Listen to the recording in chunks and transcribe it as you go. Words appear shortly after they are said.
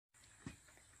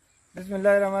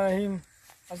बिस्मिल्लाहिर्रहमानिर्रहीम।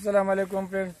 अस्सलाम वालेकुम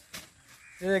फ्रेंड्स।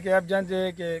 जैसे कि आप जानते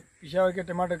हैं कि पेशावर के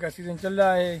टमाटर का सीज़न चल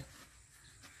रहा है।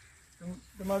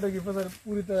 टमाटर की फसल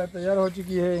पूरी तरह तैयार हो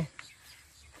चुकी है।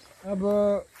 अब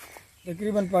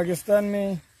तकरीबन पाकिस्तान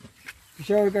में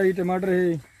पेशावर का ही टमाटर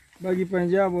है, बाकी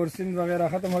पंजाब और सिंध वगैरह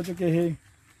ख़त्म हो चुके हैं।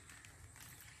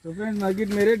 तो फ्रेंड्स मार्केट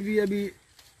में रेट भी अभी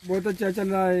बहुत अच्छा चल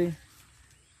रहा है।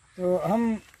 तो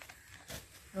हम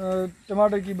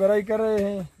टमाटर की भराई कर रहे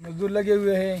हैं, मजदूर लगे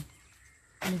हुए हैं।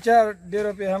 3-4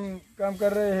 डेरों पे हम काम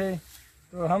कर रहे हैं।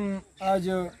 तो हम आज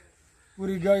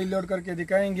पूरी गाड़ी लोड करके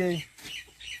दिखाएंगे।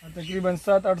 तकरीबन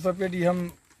 700-800 पेटी हम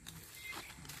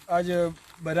आज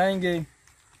भराएंगे।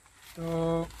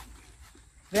 तो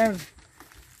फ्रेंड्स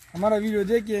हमारा वीडियो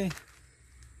देखिए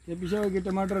कि पेशावर के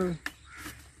टमाटर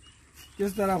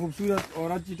किस तरह खूबसूरत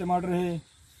और अच्छी टमाटर है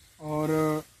और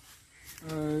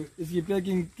इसकी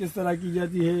पैकिंग किस तरह की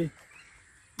जाती है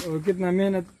और कितना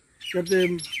मेहनत करते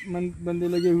बंदे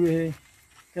लगे हुए हैं,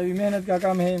 काफ़ी मेहनत का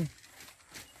काम है।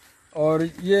 और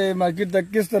ये मार्केट तक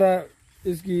किस तरह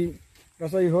इसकी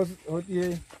रसाई होती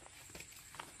है।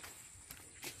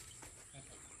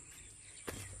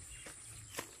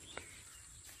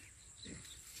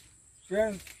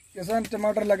 फ्रेंड्स किसान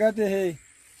टमाटर लगाते हैं,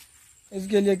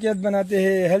 इसके लिए खेत बनाते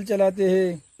हैं, हल चलाते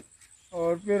हैं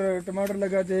और फिर टमाटर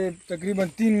लगाते हैं। तकरीबन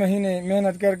 3 महीने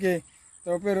मेहनत करके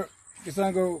तो फिर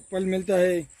किसान को फल मिलता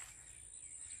है,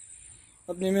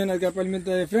 अपनी मेहनत का फल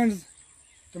मिलता है। फ्रेंड्स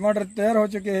टमाटर तैयार हो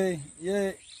चुके हैं।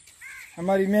 ये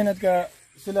हमारी मेहनत का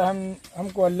सिला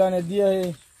हमको अल्लाह ने दिया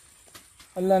है।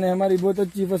 अल्लाह ने हमारी बहुत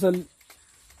अच्छी फसल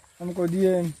हमको दी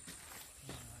है।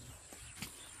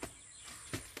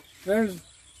 फ्रेंड्स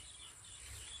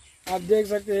आप देख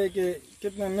सकते हैं कि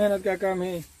कितना मेहनत का काम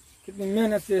है, कितनी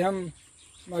मेहनत से हम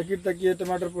मार्केट तक ये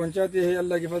टमाटर पहुंचाते हैं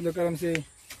अल्लाह के फजल करम से।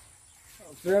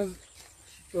 फ्रेंड्स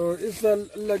तो इस साल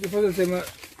अल्लाह के फजल से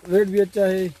रेट भी अच्छा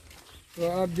है। तो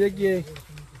आप देखिए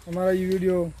हमारा ये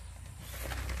वीडियो।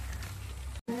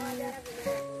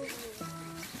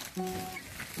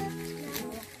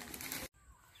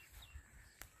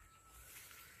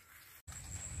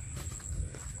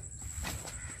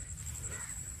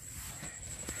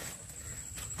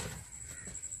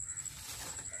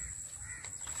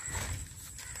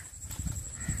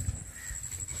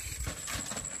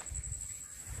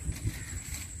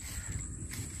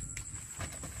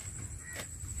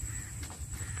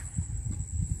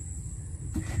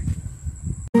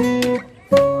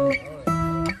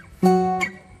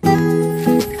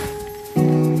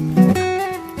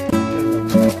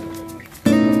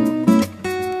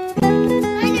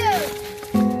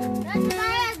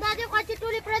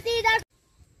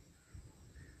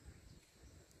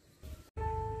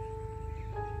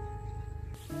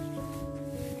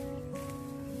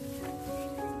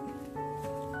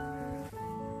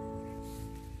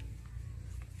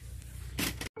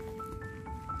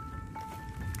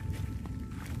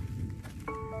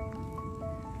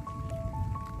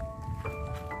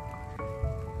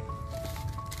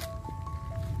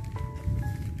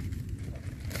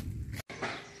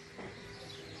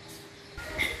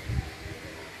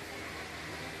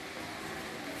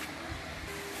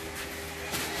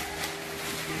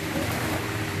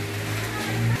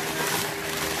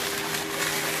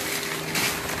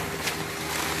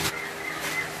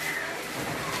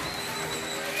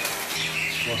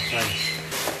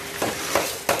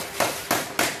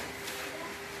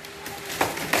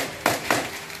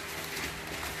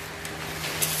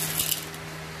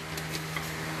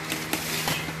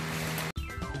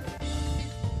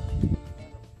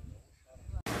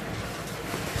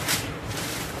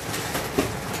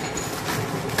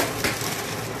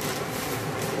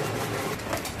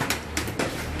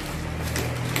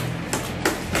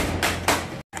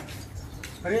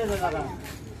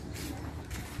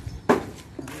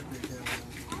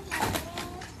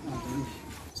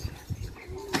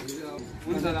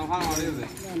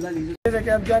 जैसे कि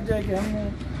आप जानते हैं कि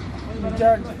हमने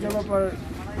 4 जगहों पर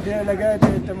ढेर लगाए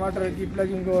थे टमाटर की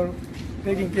प्लगिंग और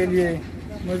पैकिंग के लिए।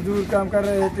 मजदूर काम कर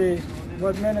रहे थे,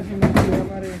 बहुत मेहनत की मजदूर है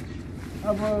हमारे।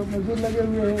 अब मजदूर लगे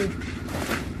हुए हैं,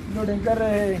 लोडिंग कर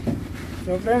रहे हैं।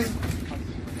 तो फ्रेंड्स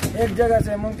एक जगह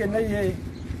से मुमकिन नहीं है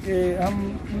कि हम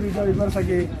पूरी गाड़ी भर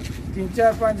सके।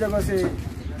 3-4-5 जगह से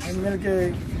हम मिल के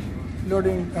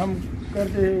लोडिंग हम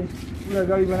करते हैं, पूरा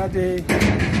गाड़ी बनाते हैं।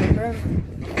 तो फ्रेंड्स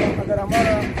अगर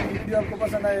हमारा वीडियो आपको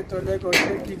पसंद आए तो लाइक और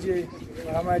शेयर कीजिए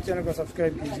और हमारे चैनल को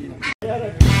सब्सक्राइब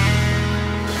कीजिए।